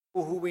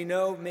who we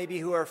know, maybe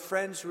who are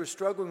friends who are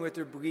struggling with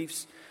their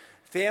beliefs,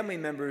 family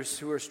members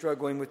who are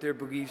struggling with their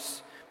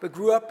beliefs, but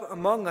grew up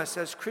among us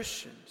as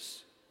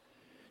Christians.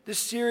 This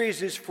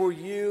series is for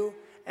you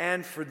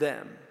and for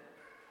them.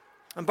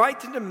 Invite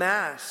them to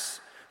Mass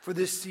for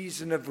this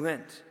season of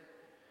Lent.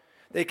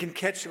 They can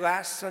catch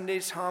last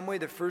Sunday's homily,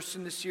 the first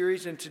in the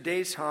series, and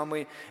today's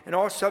homily, and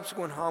all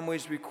subsequent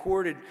homilies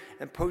recorded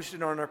and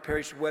posted on our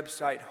parish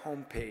website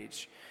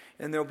homepage.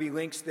 And there'll be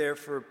links there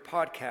for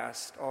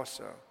podcasts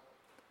also.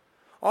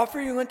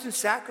 Offer your Lenten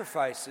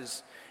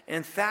sacrifices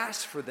and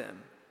fast for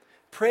them.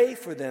 Pray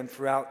for them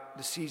throughout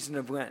the season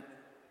of Lent.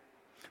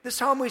 This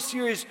homily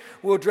series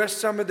will address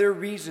some of their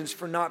reasons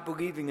for not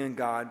believing in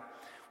God,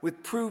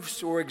 with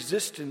proofs or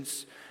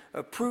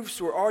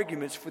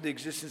arguments for the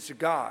existence of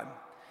God.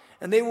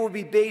 And they will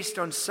be based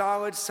on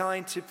solid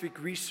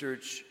scientific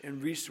research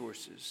and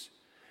resources,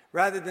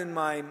 rather than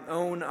my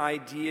own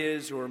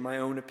ideas or my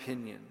own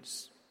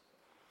opinions.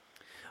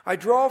 I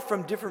draw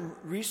from different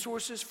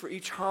resources for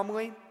each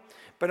homily,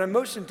 but I'm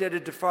most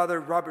indebted to Father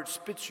Robert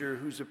Spitzer,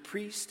 who's a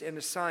priest and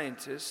a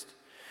scientist,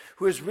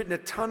 who has written a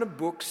ton of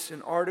books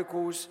and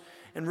articles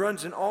and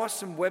runs an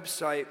awesome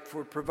website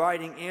for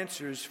providing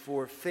answers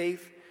for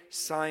faith,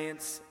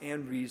 science,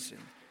 and reason,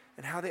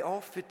 and how they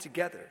all fit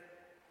together.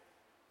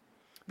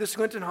 This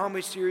Lenten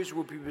homily series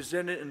will be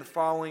presented in the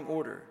following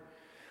order.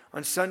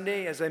 On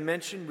Sunday, as I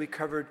mentioned, we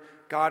covered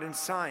God and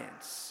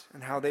science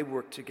and how they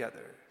work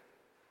together.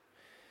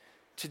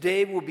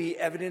 Today will be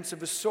evidence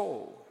of a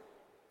soul.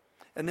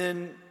 And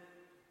then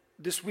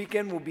this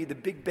weekend will be the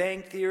Big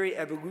Bang Theory,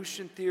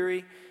 evolution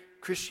theory,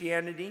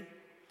 Christianity.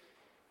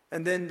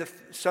 And then the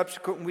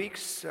subsequent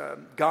weeks,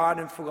 God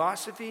and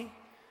philosophy.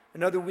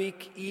 Another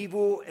week,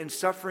 evil and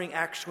suffering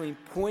actually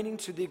pointing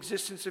to the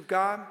existence of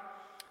God.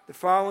 The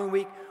following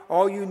week,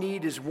 all you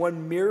need is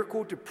one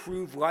miracle to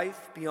prove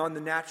life beyond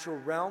the natural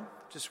realm,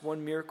 just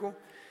one miracle.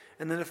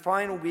 And then the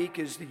final week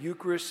is the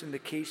Eucharist and the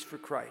case for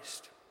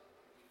Christ.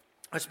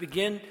 Let's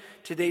begin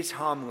today's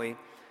homily,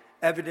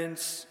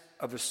 Evidence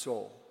of a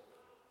Soul.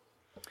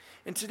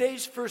 In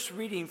today's first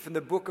reading from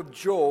the book of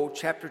Joel,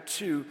 chapter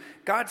 2,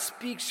 God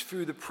speaks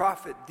through the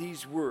prophet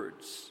these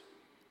words.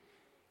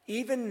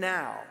 Even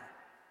now,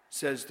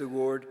 says the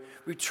Lord,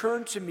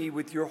 return to me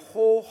with your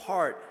whole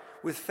heart,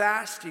 with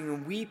fasting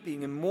and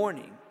weeping and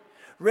mourning.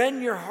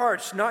 Rend your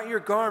hearts, not your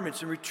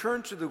garments, and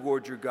return to the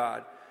Lord your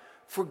God.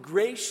 For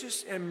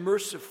gracious and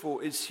merciful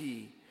is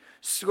he,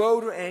 slow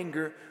to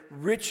anger,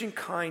 rich in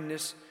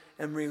kindness,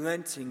 and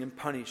relenting in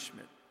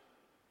punishment.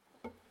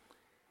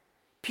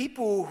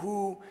 People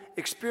who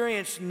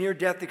experience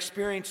near-death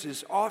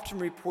experiences often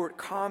report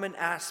common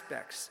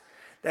aspects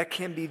that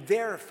can be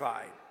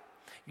verified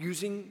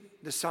using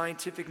the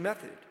scientific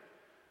method.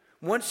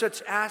 One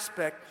such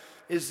aspect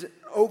is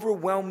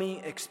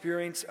overwhelming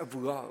experience of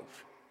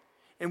love,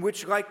 in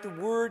which, like the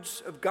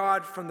words of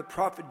God from the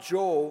prophet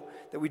Joel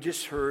that we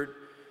just heard,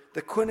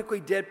 the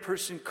clinically dead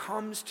person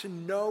comes to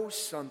know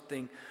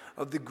something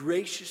of the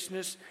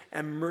graciousness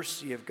and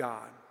mercy of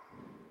God.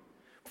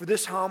 For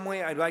this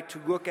homily, I'd like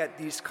to look at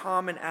these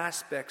common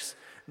aspects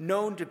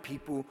known to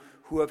people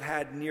who have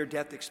had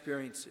near-death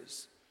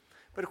experiences.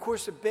 But of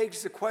course, it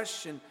begs the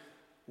question,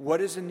 what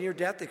is a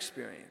near-death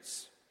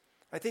experience?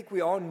 I think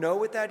we all know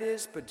what that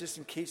is, but just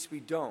in case we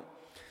don't.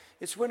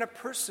 It's when a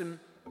person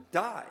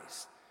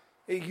dies.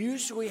 It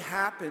usually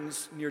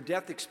happens,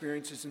 near-death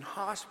experiences, in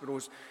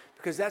hospitals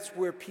because that's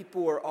where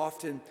people are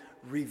often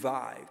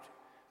revived.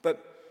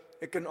 But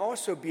it can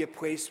also be a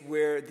place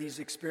where these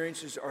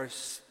experiences are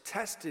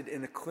tested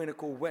in a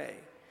clinical way.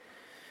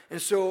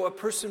 And so a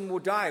person will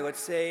die,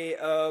 let's say,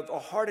 of a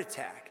heart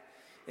attack.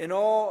 And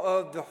all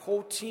of the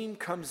whole team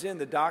comes in,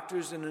 the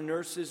doctors and the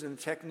nurses and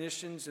the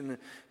technicians and the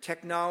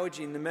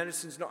technology and the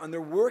medicines, and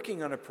they're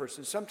working on a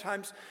person.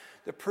 Sometimes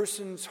the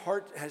person's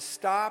heart has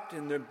stopped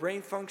and their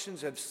brain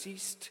functions have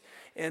ceased,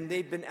 and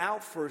they've been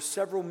out for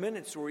several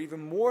minutes or even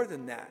more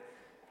than that.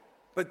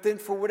 But then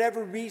for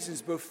whatever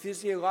reasons, both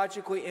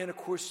physiologically and of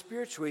course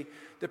spiritually,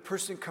 the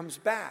person comes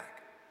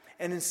back.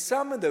 And in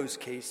some of those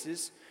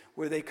cases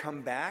where they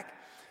come back,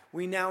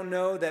 we now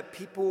know that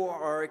people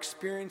are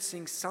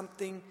experiencing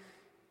something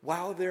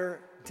while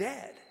they're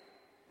dead.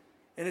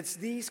 And it's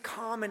these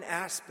common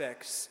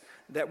aspects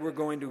that we're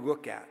going to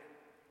look at.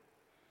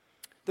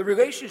 The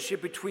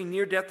relationship between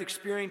near-death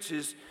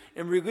experiences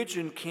and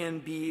religion can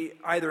be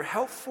either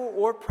helpful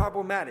or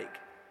problematic.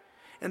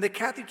 And the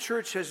Catholic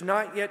Church has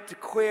not yet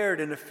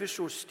declared an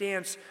official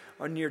stance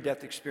on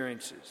near-death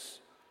experiences.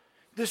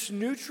 This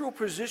neutral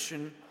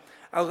position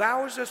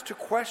allows us to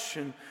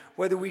question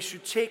whether we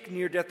should take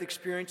near-death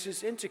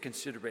experiences into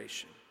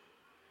consideration.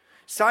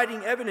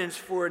 Citing evidence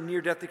for a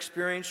near-death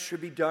experience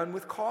should be done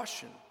with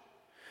caution.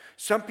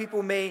 Some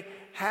people may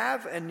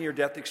have a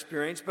near-death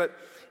experience, but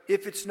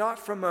if it's not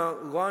from a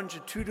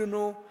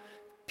longitudinal,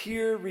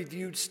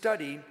 peer-reviewed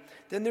study,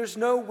 then there's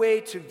no way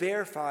to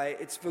verify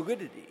its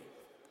validity.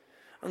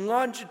 A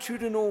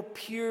longitudinal,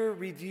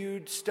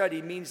 peer-reviewed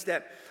study means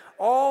that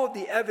all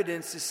the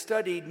evidence is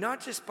studied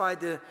not just by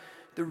the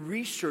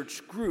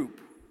research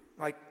group,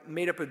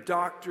 made up of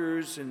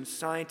doctors and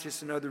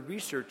scientists and other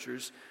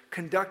researchers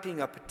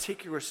conducting a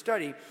particular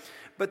study,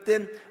 but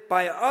then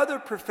by other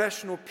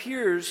professional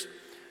peers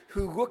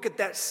who look at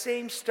that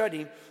same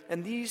study,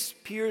 and these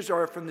peers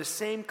are from the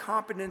same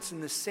competence in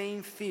the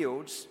same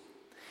fields.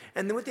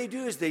 And then what they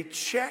do is they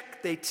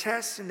check, they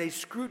test, and they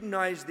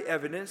scrutinize the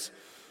evidence,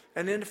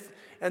 and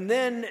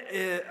then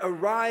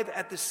arrive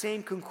at the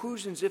same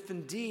conclusions if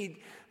indeed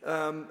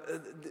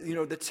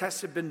the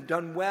tests have been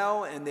done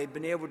well and they've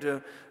been able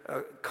to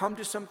come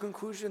to some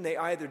conclusion. They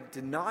either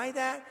deny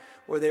that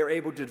or they're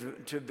able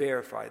to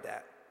verify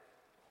that.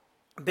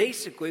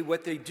 Basically,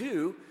 what they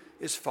do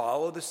is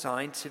follow the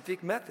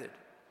scientific method.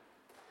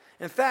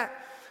 In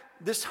fact,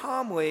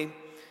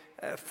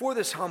 for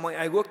this homily,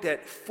 I looked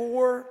at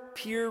 4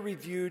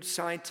 peer-reviewed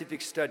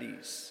scientific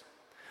studies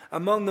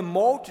among the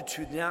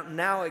multitude that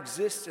now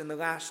exists in the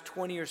last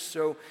 20 or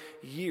so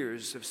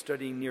years of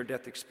studying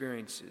near-death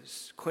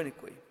experiences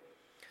clinically.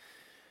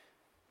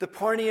 The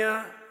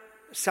Parnia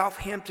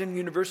Southampton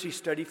University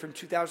study from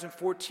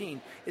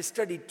 2014, it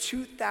studied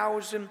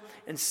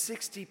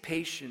 2,060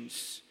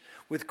 patients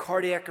with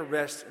cardiac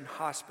arrest in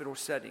hospital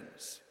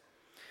settings.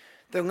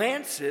 The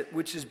Lancet,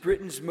 which is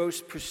Britain's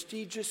most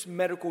prestigious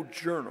medical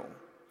journal,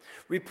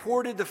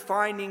 reported the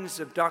findings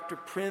of Dr.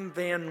 Prim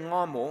van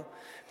Lommel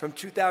from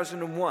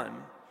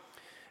 2001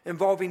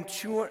 involving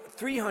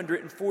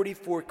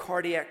 344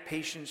 cardiac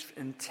patients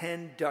in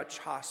 10 Dutch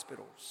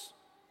hospitals.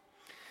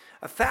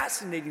 A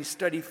fascinating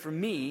study for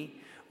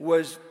me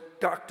was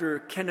Dr.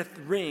 Kenneth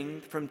Ring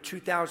from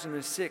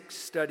 2006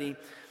 study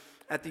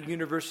at the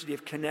University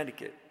of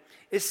Connecticut.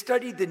 It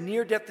studied the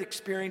near-death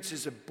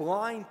experiences of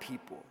blind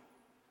people.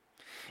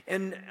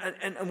 And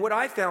what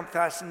I found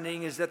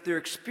fascinating is that their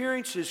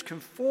experiences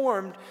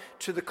conformed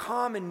to the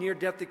common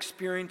near-death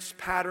experience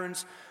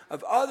patterns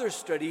of other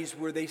studies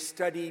where they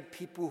studied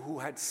people who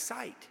had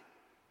sight.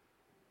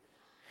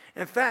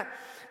 In fact,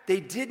 they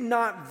did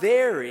not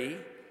vary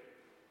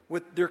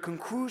what their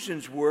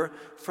conclusions were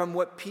from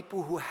what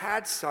people who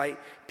had sight,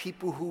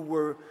 people who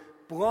were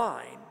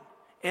blind.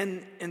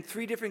 And in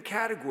 3 different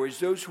categories: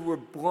 those who were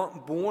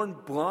born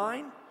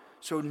blind,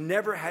 so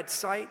never had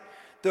sight,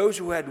 those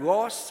who had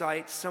lost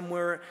sight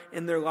somewhere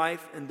in their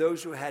life, and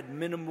those who had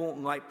minimal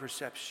light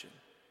perception.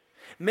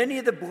 Many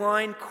of the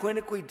blind,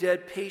 clinically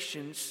dead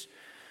patients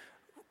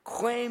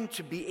claimed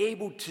to be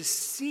able to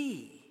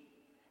see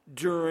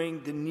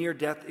during the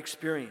near-death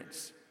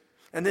experience.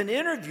 And then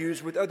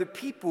interviews with other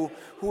people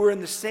who were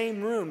in the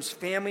same rooms,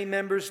 family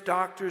members,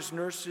 doctors,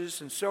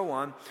 nurses, and so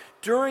on,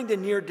 during the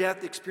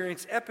near-death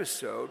experience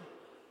episode,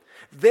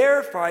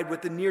 verified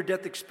what the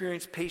near-death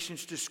experience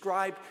patients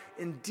described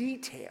in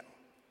detail.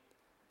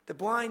 The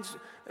blind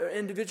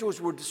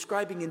individuals were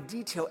describing in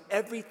detail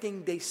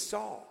everything they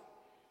saw.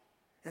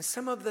 And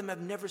some of them have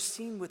never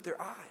seen with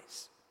their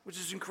eyes, which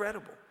is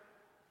incredible.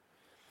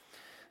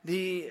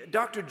 The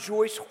Dr.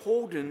 Joyce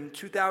Holden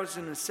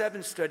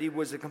 2007 study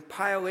was a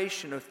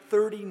compilation of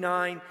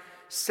 39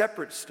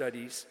 separate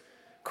studies,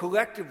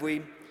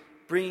 collectively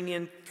bringing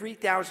in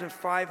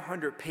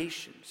 3,500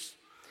 patients,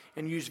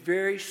 and used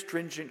very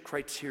stringent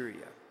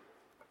criteria.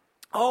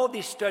 All of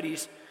these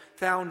studies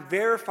found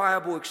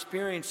verifiable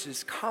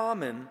experiences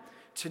common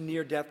to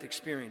near-death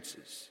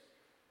experiences.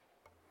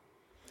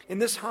 In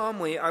this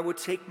homily, I will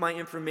take my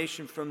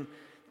information from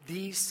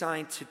these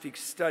scientific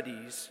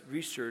studies,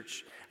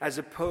 research, as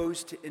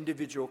opposed to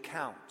individual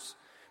counts.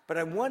 But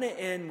I want to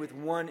end with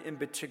one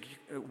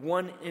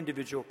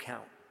individual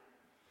count.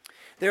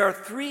 There are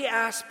 3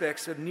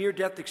 aspects of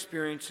near-death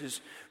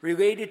experiences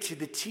related to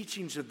the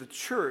teachings of the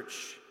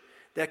church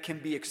that can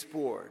be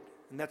explored,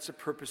 and that's the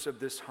purpose of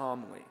this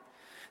homily.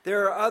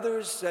 There are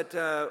others that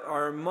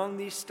are among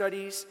these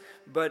studies,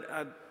 but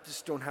I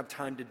just don't have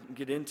time to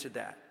get into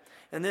that.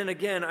 And then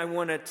again, I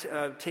want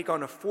to take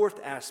on a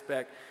 4th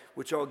aspect,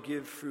 which I'll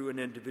give through an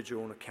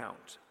individual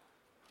account.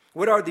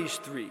 What are these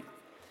 3?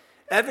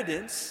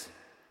 Evidence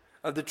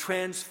of the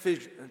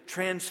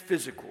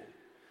transphysical,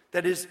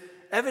 that is,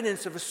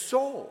 evidence of a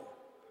soul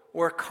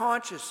or a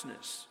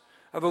consciousness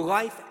of a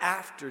life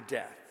after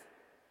death.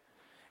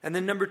 And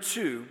then number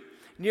 2,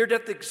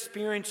 near-death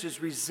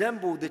experiences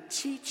resemble the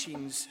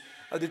teachings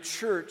of the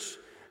church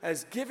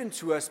as given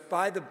to us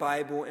by the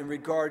Bible in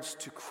regards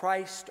to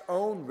Christ's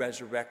own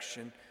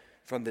resurrection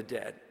from the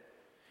dead.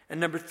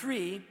 And number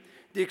 3,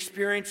 the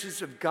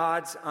experiences of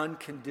God's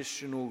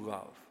unconditional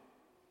love.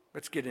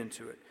 Let's get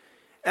into it.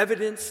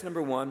 Evidence,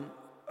 number 1,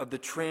 of the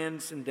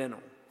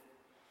transcendental.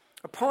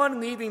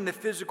 Upon leaving the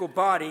physical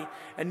body,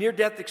 a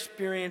near-death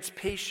experience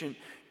patient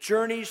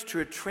journeys to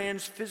a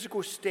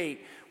transphysical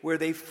state where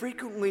they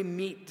frequently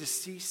meet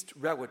deceased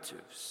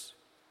relatives.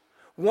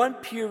 One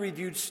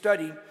peer-reviewed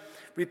study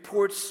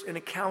reports an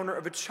encounter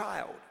of a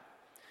child,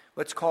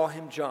 let's call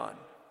him John,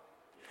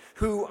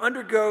 who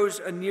undergoes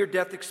a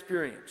near-death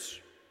experience.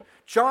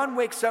 John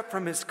wakes up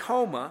from his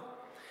coma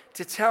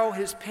to tell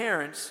his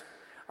parents,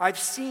 "I've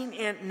seen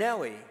Aunt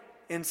Nellie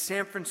in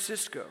San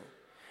Francisco,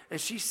 and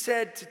she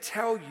said to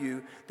tell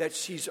you that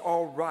she's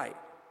all right."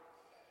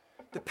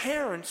 The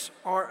parents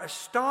are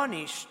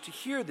astonished to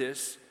hear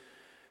this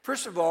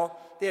First of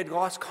all, they had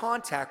lost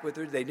contact with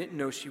her. They didn't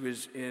know she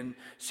was in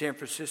San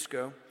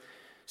Francisco.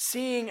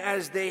 Seeing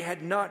as they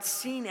had not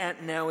seen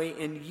Aunt Nellie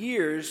in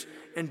years,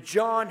 and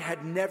John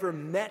had never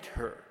met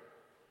her.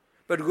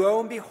 But lo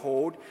and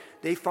behold,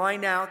 they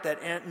find out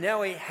that Aunt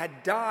Nellie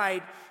had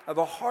died of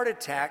a heart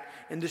attack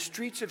in the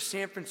streets of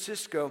San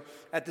Francisco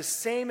at the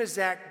same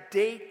exact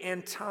date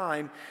and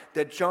time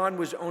that John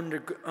was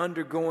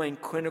undergoing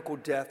clinical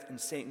death in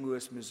St.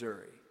 Louis,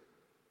 Missouri.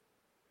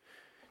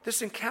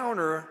 This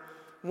encounter,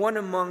 one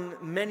among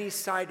many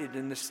cited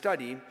in the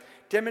study,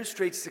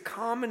 demonstrates the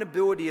common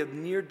ability of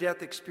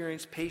near-death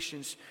experience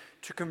patients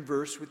to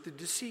converse with the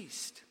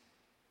deceased.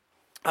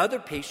 Other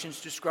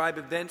patients describe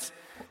events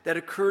that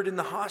occurred in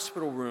the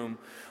hospital room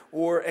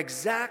or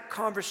exact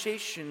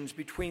conversations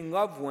between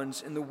loved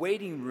ones in the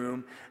waiting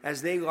room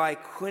as they lie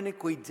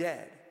clinically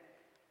dead,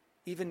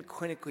 even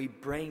clinically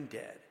brain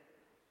dead.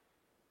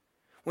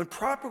 When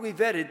properly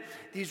vetted,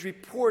 these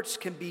reports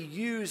can be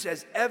used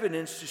as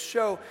evidence to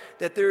show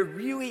that there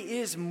really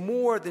is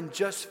more than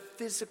just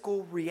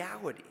physical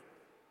reality.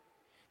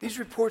 These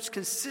reports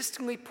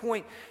consistently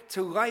point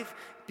to life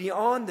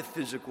beyond the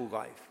physical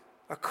life,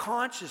 a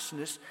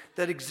consciousness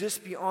that exists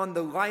beyond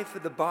the life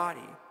of the body,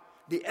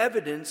 the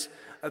evidence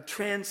of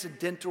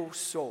transcendental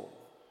soul.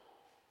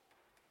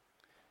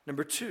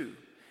 Number 2,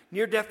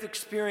 near-death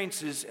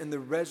experiences in the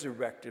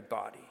resurrected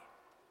body.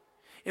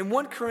 In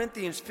 1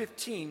 Corinthians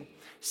 15,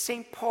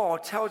 St. Paul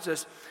tells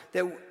us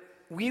that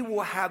we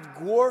will have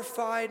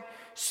glorified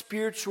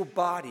spiritual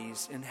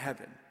bodies in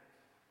heaven.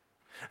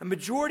 A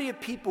majority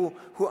of people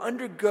who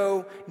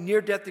undergo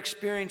near-death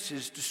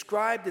experiences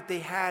describe that they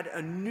had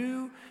a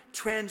new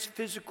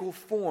transphysical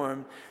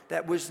form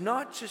that was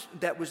not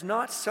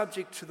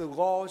subject to the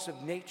laws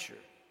of nature.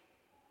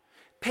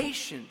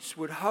 Patients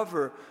would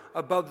hover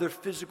above their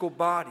physical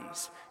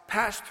bodies,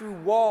 pass through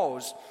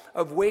walls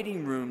of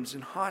waiting rooms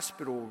and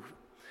hospitals,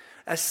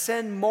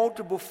 ascend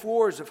multiple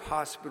floors of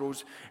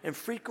hospitals, and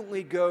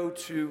frequently go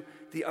to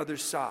the other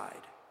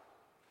side.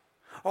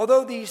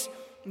 Although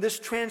this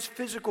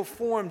transphysical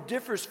form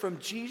differs from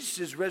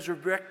Jesus'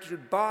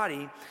 resurrected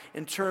body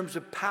in terms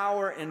of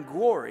power and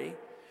glory,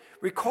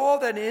 recall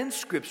that in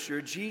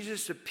Scripture,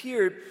 Jesus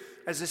appeared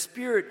as a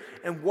spirit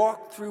and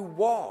walked through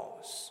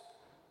walls,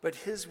 but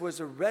his was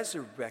a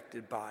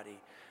resurrected body,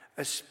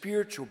 a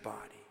spiritual body.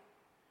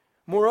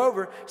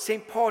 Moreover,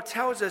 St. Paul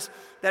tells us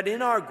that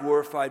in our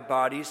glorified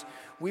bodies,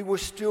 we will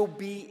still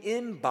be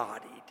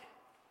embodied,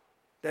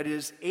 that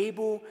is,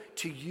 able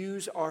to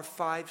use our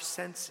 5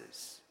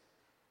 senses.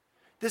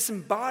 This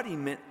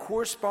embodiment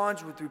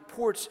corresponds with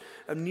reports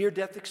of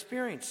near-death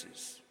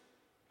experiences.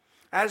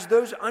 As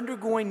those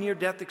undergoing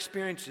near-death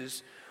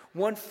experiences,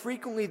 one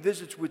frequently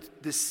visits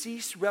with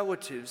deceased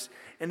relatives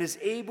and is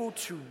able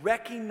to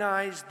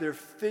recognize their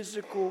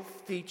physical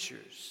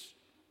features.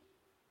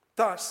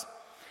 Thus,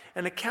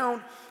 an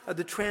account of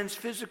the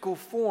transphysical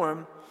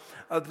form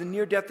of the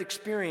near-death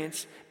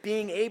experience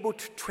being able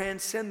to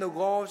transcend the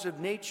laws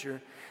of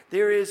nature,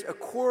 there is a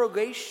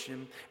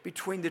correlation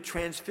between the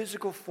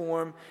transphysical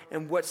form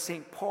and what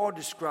St. Paul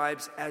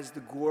describes as the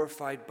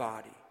glorified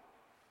body.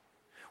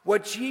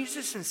 What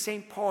Jesus and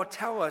St. Paul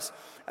tell us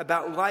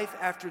about life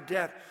after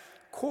death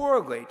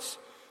correlates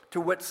to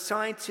what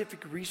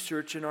scientific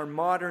research in our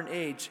modern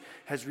age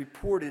has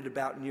reported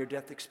about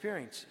near-death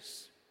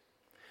experiences.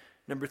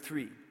 Number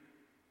 3,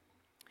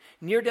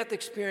 near-death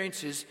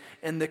experiences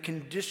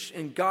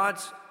and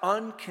God's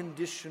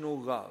unconditional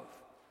love.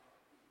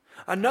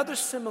 Another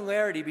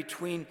similarity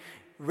between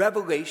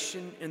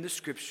revelation in the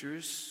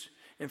Scriptures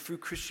and through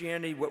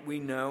Christianity, what we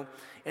know,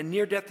 and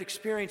near-death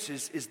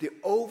experiences is the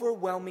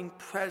overwhelming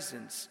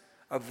presence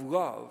of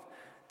love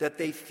that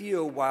they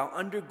feel while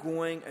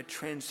undergoing a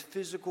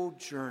transphysical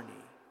journey.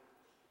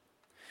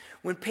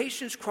 When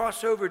patients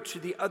cross over to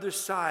the other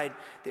side,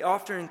 they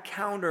often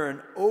encounter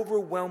an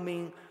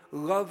overwhelming,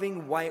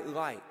 loving white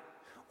light,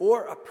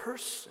 or a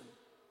person.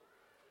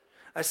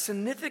 A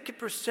significant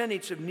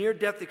percentage of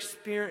near-death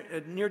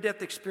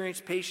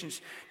experience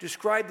patients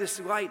describe this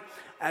light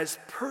as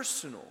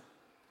personal,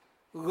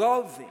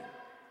 loving,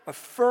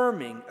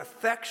 affirming,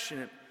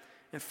 affectionate,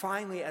 and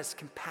finally as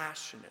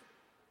compassionate.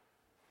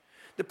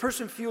 The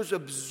person feels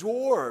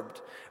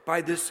absorbed by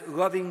this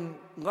loving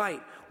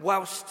light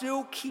while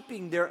still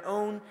keeping their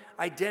own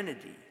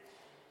identity.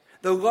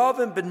 The love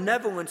and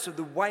benevolence of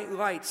the white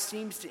light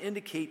seems to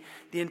indicate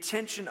the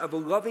intention of a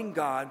loving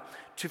God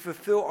to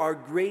fulfill our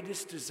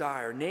greatest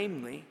desire,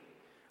 namely,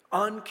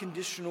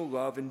 unconditional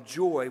love and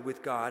joy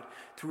with God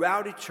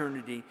throughout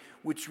eternity,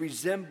 which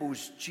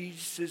resembles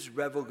Jesus'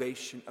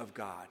 revelation of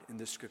God in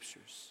the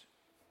Scriptures.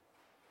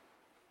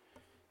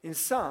 In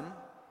sum,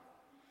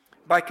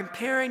 by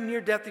comparing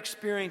near-death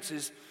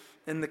experiences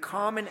and the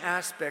common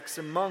aspects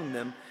among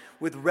them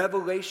with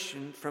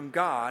revelation from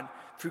God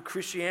through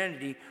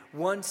Christianity,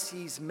 one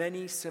sees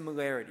many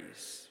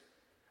similarities.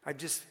 I've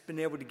just been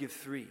able to give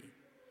 3.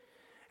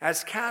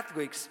 As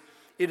Catholics,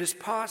 it is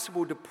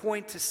possible to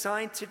point to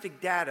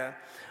scientific data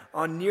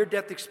on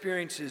near-death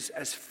experiences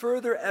as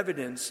further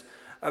evidence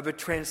of a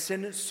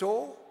transcendent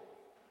soul,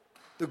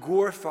 the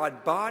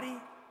glorified body,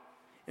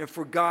 and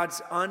for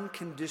God's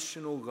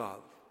unconditional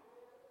love.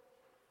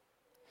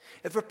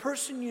 If a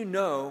person you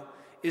know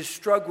is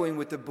struggling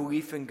with the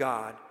belief in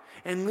God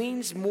and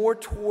leans more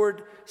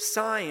toward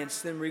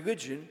science than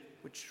religion,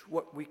 which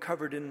what we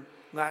covered in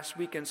last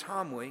weekend's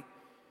homily,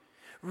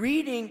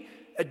 reading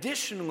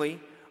additionally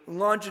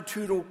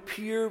longitudinal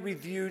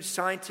peer-reviewed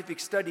scientific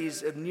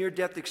studies of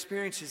near-death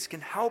experiences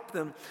can help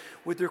them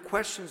with their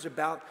questions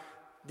about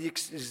the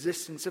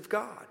existence of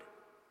God.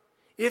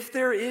 If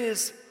there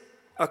is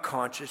a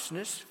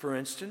consciousness, for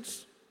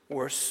instance,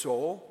 or a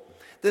soul,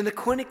 then the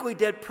clinically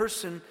dead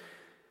person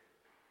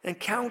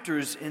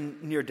encounters in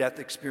near-death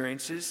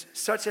experiences,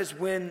 such as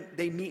when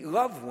they meet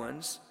loved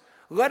ones,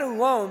 let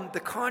alone the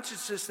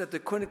consciousness that the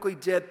clinically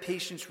dead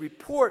patients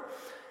report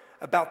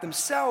about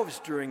themselves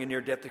during a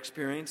near-death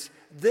experience,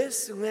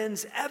 this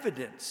lends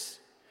evidence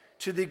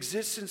to the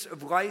existence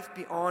of life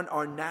beyond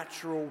our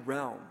natural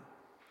realm,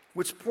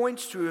 which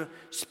points to a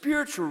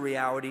spiritual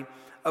reality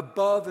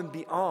above and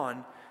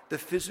beyond the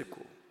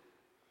physical.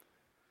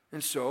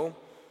 And so,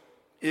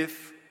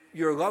 if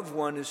your loved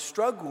one is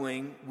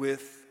struggling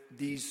with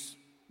these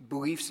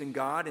beliefs in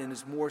God and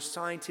is more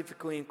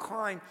scientifically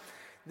inclined,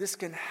 this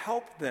can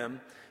help them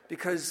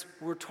because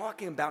we're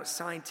talking about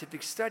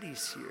scientific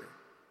studies here.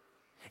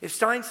 If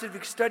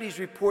scientific studies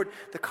report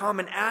the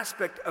common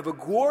aspect of a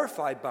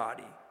glorified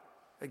body,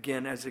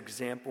 again as an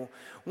example,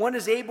 one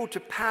is able to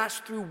pass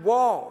through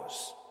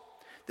walls.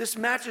 This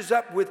matches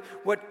up with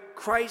what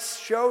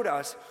Christ showed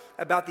us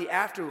about the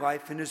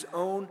afterlife in his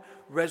own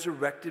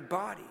resurrected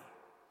body.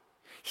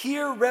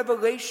 Here,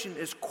 Revelation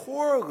is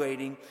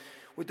correlating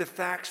with the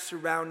facts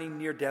surrounding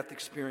near-death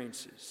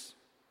experiences.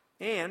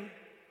 And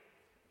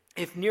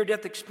if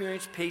near-death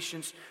experience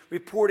patients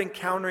report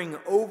encountering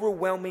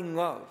overwhelming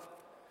love,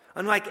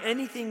 unlike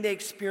anything they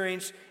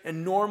experience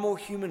in normal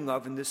human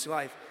love in this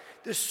life,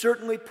 this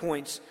certainly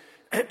points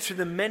to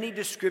the many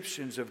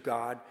descriptions of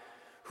God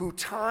who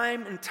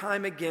time and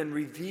time again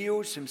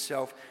reveals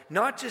himself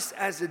not just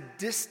as a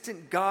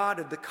distant God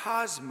of the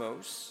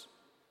cosmos,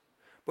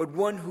 but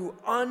one who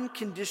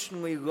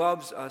unconditionally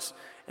loves us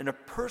in a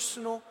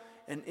personal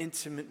and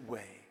intimate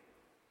way.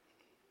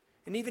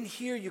 And even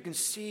here you can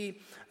see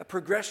a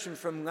progression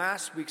from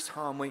last week's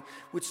homily,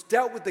 which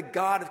dealt with the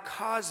God of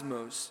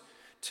cosmos,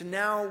 to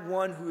now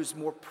one who is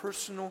more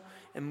personal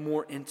and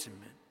more intimate.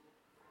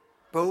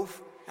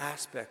 Both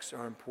aspects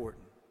are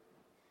important.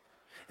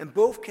 And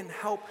both can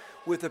help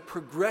with a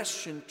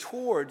progression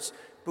towards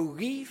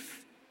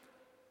belief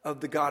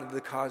of the God of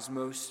the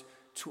cosmos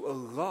to a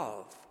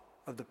love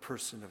of the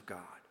person of God.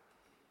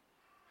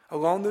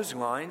 Along those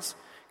lines,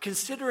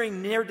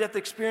 considering near-death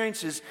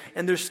experiences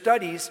and their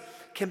studies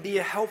can be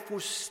a helpful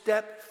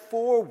step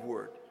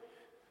forward.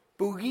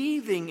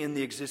 Believing in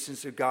the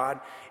existence of God,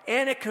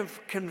 and it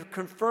can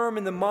confirm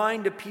in the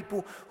mind of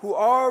people who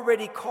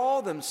already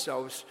call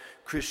themselves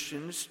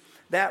Christians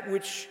that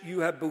which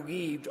you have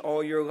believed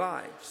all your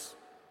lives.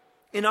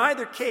 In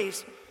either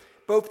case,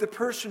 both the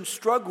person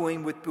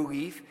struggling with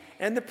belief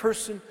and the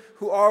person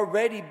who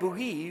already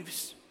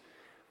believes,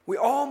 we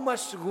all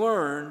must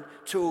learn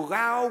to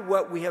allow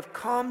what we have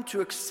come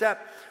to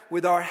accept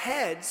with our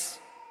heads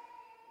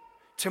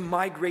to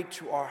migrate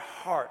to our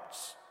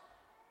hearts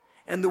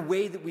and the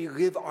way that we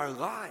live our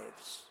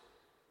lives.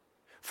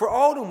 For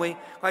ultimately,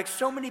 like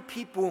so many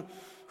people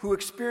who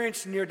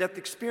experience near-death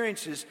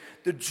experiences,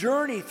 the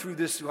journey through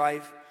this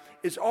life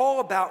is all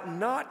about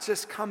not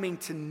just coming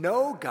to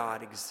know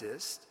God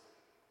exists,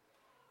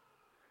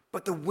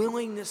 but the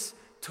willingness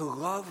to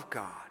love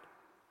God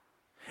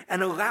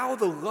and allow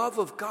the love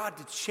of God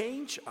to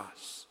change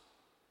us,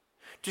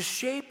 to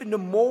shape and to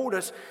mold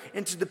us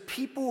into the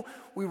people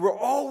we were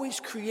always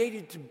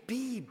created to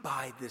be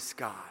by this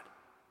God.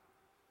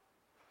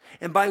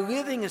 And by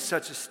living in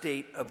such a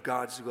state of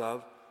God's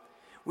love,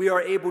 we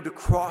are able to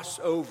cross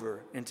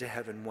over into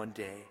heaven one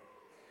day,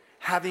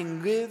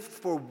 having lived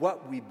for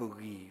what we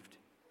believed,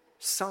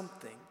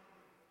 something,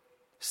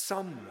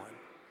 someone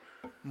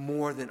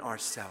more than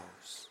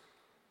ourselves.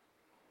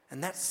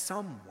 And that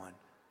someone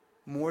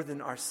more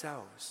than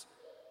ourselves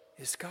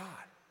is God.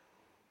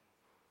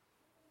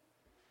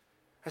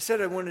 I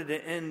said I wanted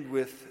to end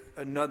with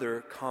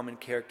another common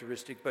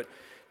characteristic, but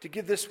to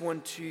give this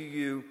one to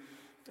you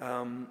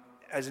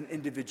as an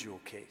individual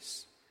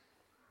case.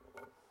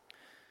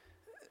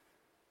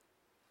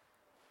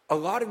 A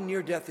lot of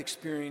near-death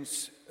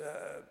experience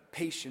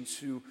patients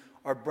who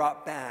are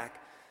brought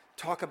back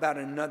talk about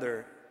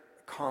another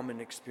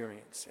common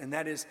experience, and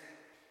that is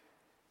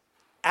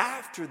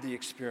after the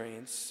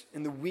experience,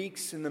 in the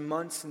weeks and the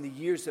months and the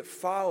years that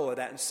follow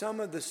that, and some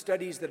of the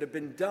studies that have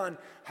been done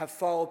have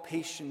followed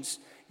patients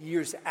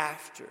years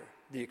after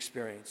the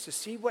experience to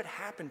see what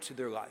happened to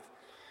their life.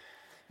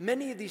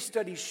 Many of these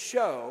studies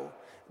show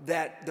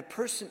that the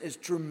person is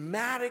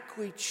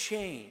dramatically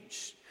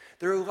changed.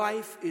 Their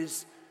life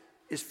is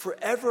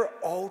forever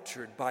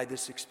altered by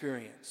this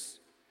experience.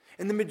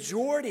 And the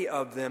majority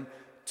of them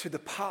to the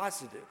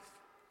positive.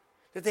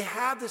 That they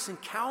have this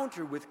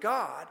encounter with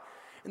God,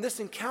 and this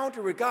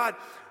encounter with God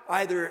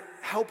either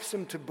helps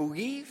them to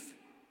believe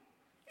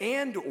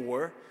and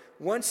or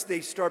once they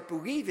start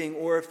believing,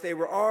 or if they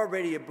were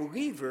already a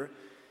believer,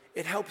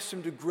 it helps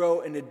them to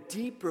grow in a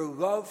deeper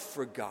love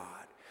for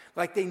God,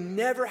 like they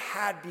never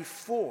had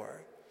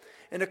before.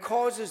 And it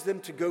causes them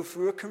to go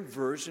through a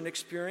conversion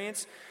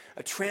experience,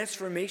 a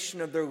transformation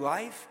of their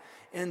life,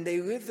 and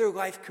they live their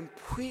life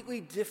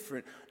completely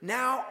different,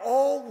 now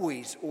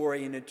always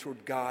oriented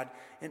toward God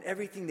in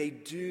everything they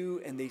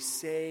do and they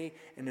say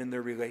and in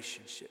their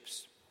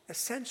relationships.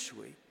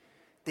 Essentially,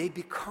 they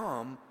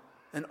become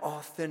an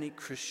authentic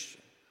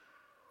Christian.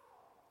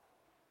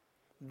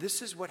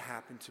 This is what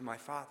happened to my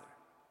father.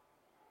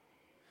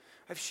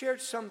 I've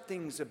shared some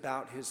things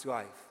about his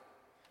life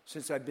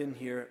since I've been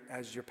here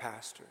as your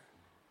pastor.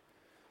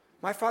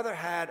 My father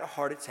had a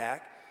heart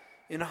attack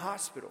in a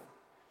hospital.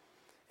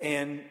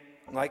 And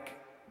like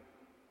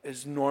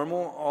is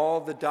normal,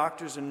 all the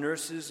doctors and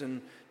nurses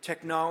and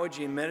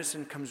technology and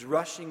medicine comes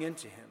rushing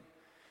into him.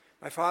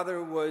 My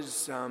father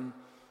was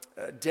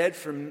dead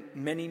for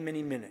many,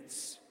 many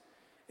minutes.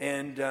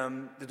 And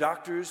the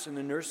doctors and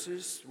the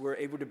nurses were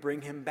able to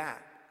bring him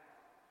back.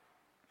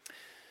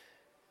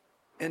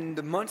 In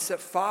the months that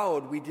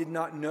followed, we did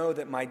not know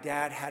that my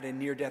dad had a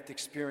near-death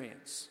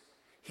experience.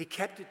 He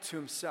kept it to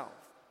himself,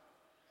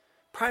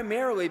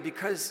 primarily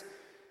because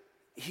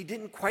he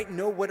didn't quite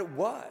know what it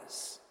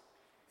was.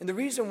 And the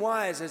reason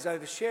why is, as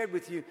I've shared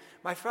with you,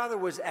 my father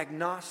was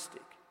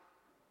agnostic,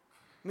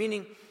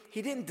 meaning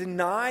he didn't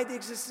deny the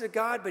existence of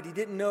God, but he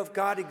didn't know if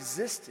God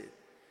existed.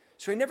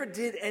 So he never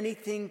did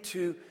anything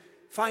to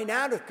find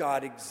out if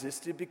God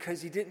existed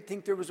because he didn't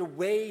think there was a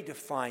way to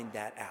find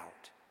that out.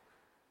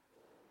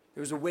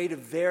 There was a way to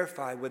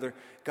verify whether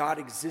God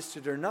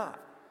existed or not.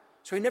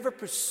 So he never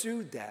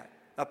pursued that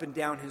up and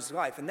down his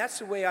life. And that's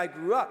the way I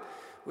grew up,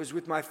 was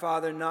with my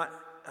father not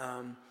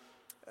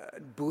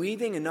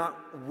believing and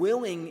not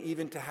willing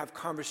even to have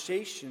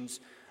conversations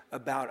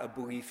about a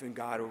belief in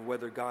God or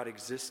whether God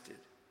existed.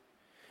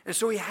 And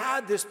so he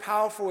had this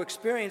powerful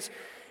experience,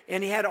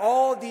 and he had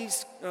all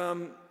these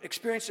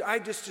experiences I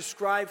just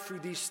described through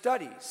these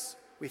studies.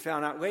 We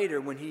found out later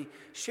when he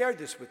shared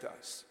this with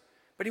us.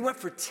 But he went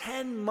for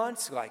 10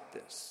 months like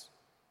this,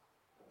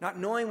 not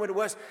knowing what it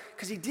was,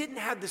 because he didn't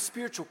have the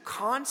spiritual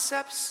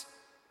concepts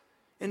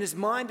in his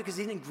mind, because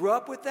he didn't grow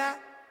up with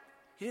that.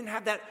 He didn't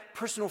have that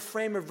personal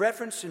frame of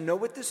reference to know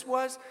what this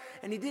was.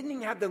 And he didn't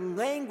even have the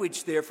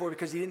language, therefore,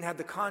 because he didn't have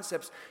the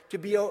concepts to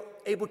be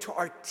able to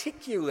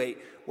articulate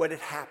what had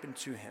happened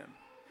to him.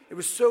 It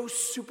was so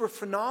super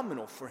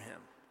phenomenal for him.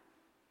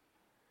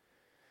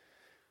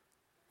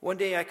 One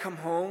day I come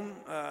home.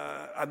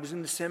 I was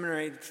in the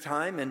seminary at the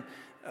time,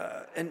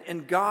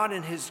 and God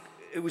and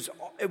it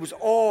was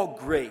all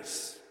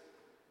grace,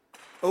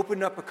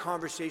 opened up a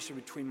conversation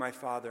between my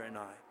father and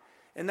I.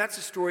 And that's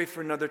a story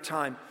for another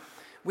time.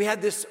 We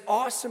had this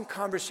awesome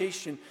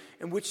conversation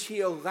in which he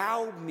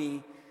allowed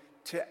me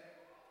to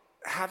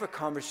have a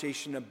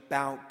conversation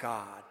about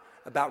God,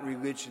 about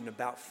religion,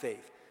 about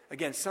faith.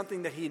 Again,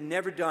 something that he had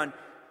never done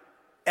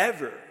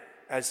ever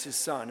as his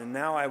son. And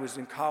now I was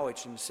in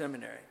college and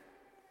seminary.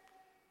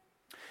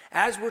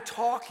 As we're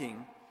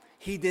talking,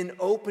 he then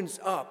opens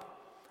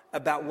up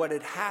about what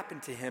had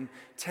happened to him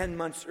 10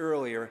 months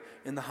earlier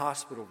in the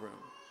hospital room.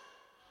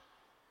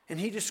 And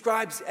he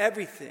describes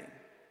everything.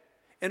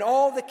 And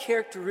all the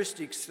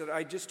characteristics that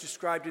I just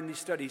described in these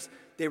studies,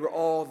 they were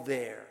all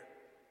there,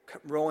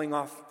 rolling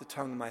off the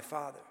tongue of my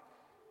father.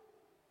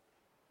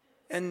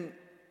 And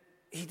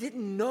he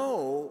didn't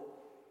know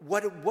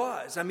what it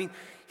was. I mean,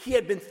 he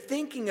had been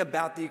thinking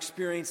about the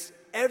experience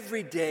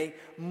every day,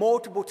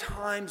 multiple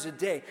times a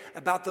day,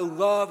 about the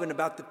love and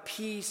about the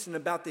peace and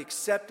about the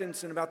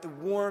acceptance and about the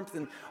warmth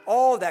and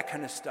all that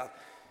kind of stuff.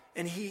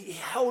 And he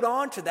held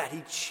on to that.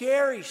 He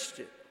cherished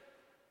it.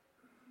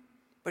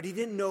 But he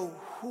didn't know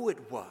who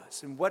it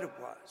was and what it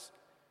was.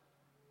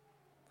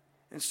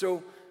 And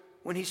so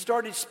when he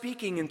started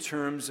speaking in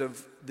terms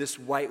of this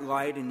white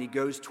light and he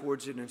goes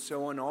towards it and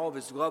so on, all of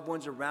his loved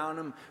ones around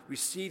him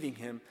receiving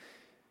him,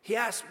 he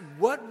asked,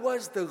 what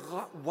was the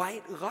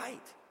white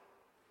light?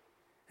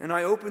 And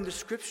I opened the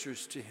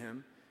scriptures to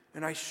him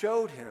and I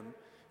showed him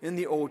in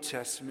the Old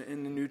Testament,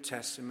 in the New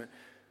Testament,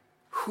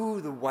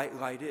 who the white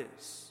light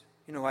is.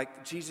 You know,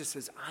 like Jesus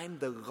says, I'm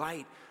the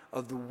light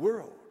of the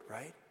world,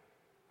 right?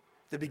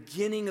 The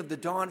beginning of the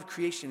dawn of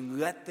creation,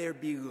 let there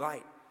be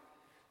light.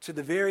 To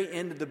the very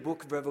end of the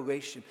book of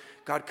Revelation,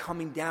 God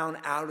coming down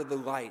out of the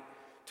light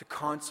to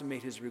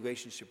consummate his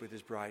relationship with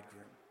his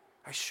bridegroom.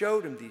 I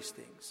showed him these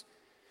things.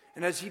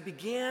 And as he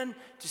began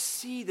to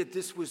see that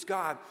this was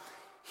God,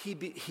 he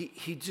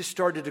just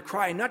started to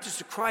cry. And not just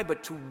to cry,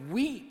 but to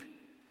weep.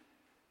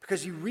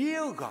 Because he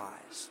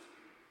realized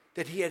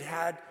that he had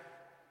had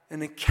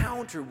an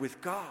encounter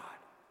with God.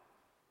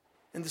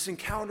 And this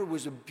encounter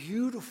was a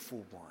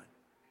beautiful one.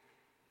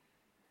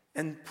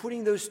 And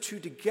putting those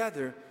two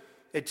together,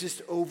 it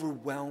just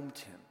overwhelmed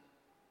him.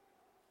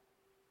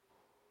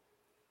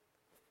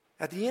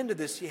 At the end of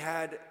this, he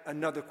had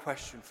another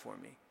question for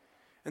me.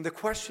 And the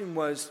question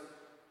was,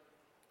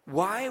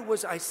 why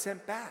was I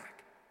sent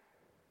back?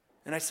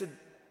 And I said,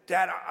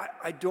 Dad,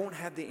 I don't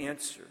have the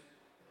answer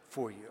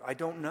for you. I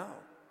don't know.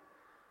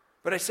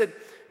 But I said,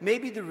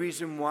 maybe the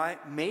reason why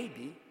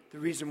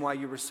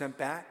you were sent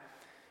back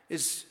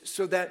is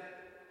so that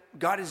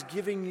God is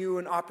giving you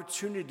an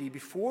opportunity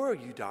before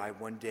you die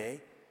one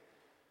day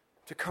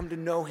to come to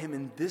know him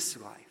in this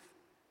life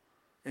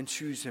and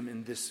choose him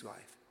in this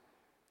life.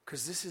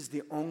 Because this is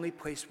the only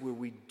place where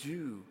we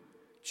do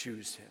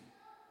choose him.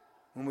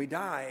 When we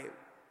die,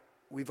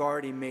 we've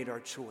already made our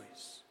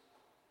choice.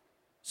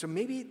 So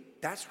maybe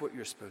that's what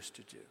you're supposed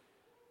to do.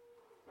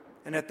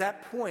 And at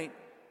that point,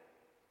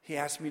 he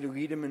asked me to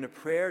lead him in a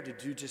prayer to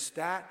do just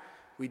that.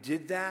 We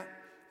did that.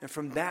 And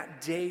from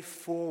that day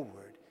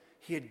forward,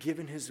 he had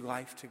given his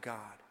life to God.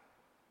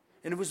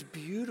 And it was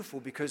beautiful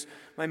because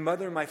my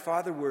mother and my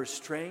father were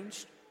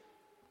estranged,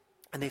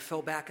 and they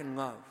fell back in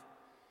love.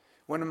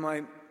 One of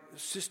my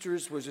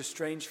sisters was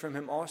estranged from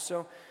him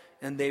also,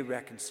 and they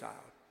reconciled.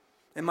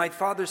 And my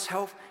father's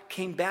health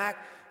came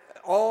back.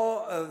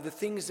 All of the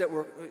things that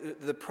were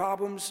the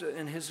problems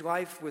in his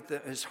life with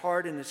his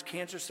heart and his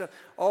cancer stuff,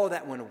 all of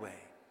that went away.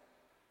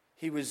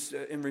 He was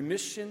in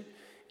remission,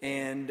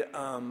 and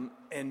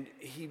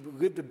he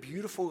lived a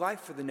beautiful life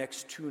for the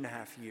next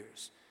 2.5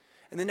 years.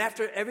 And then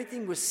after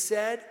everything was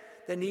said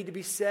that needed to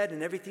be said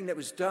and everything that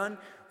was done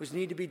was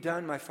needed to be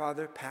done, my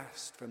father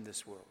passed from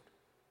this world.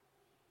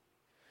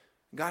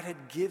 God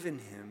had given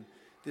him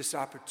this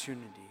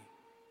opportunity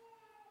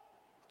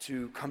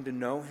to come to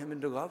know him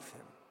and to love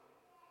him.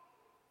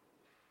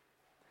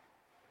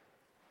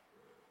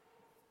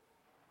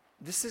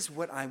 This is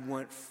what I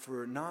want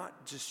for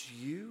not just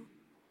you,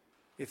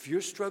 if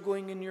you're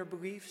struggling in your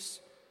beliefs,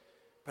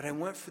 but I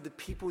want for the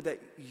people that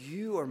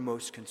you are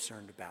most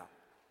concerned about.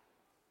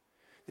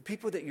 The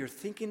people that you're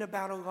thinking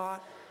about a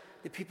lot,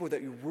 the people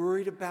that you're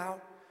worried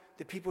about,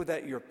 the people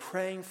that you're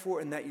praying for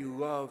and that you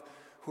love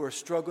who are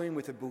struggling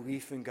with a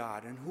belief in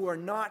God and who are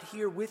not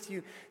here with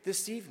you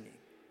this evening.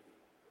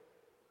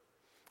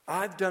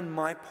 I've done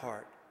my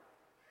part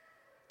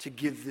to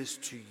give this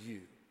to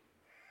you.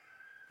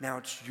 Now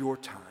it's your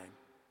time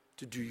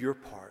to do your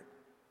part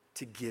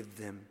to give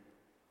them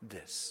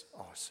this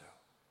also.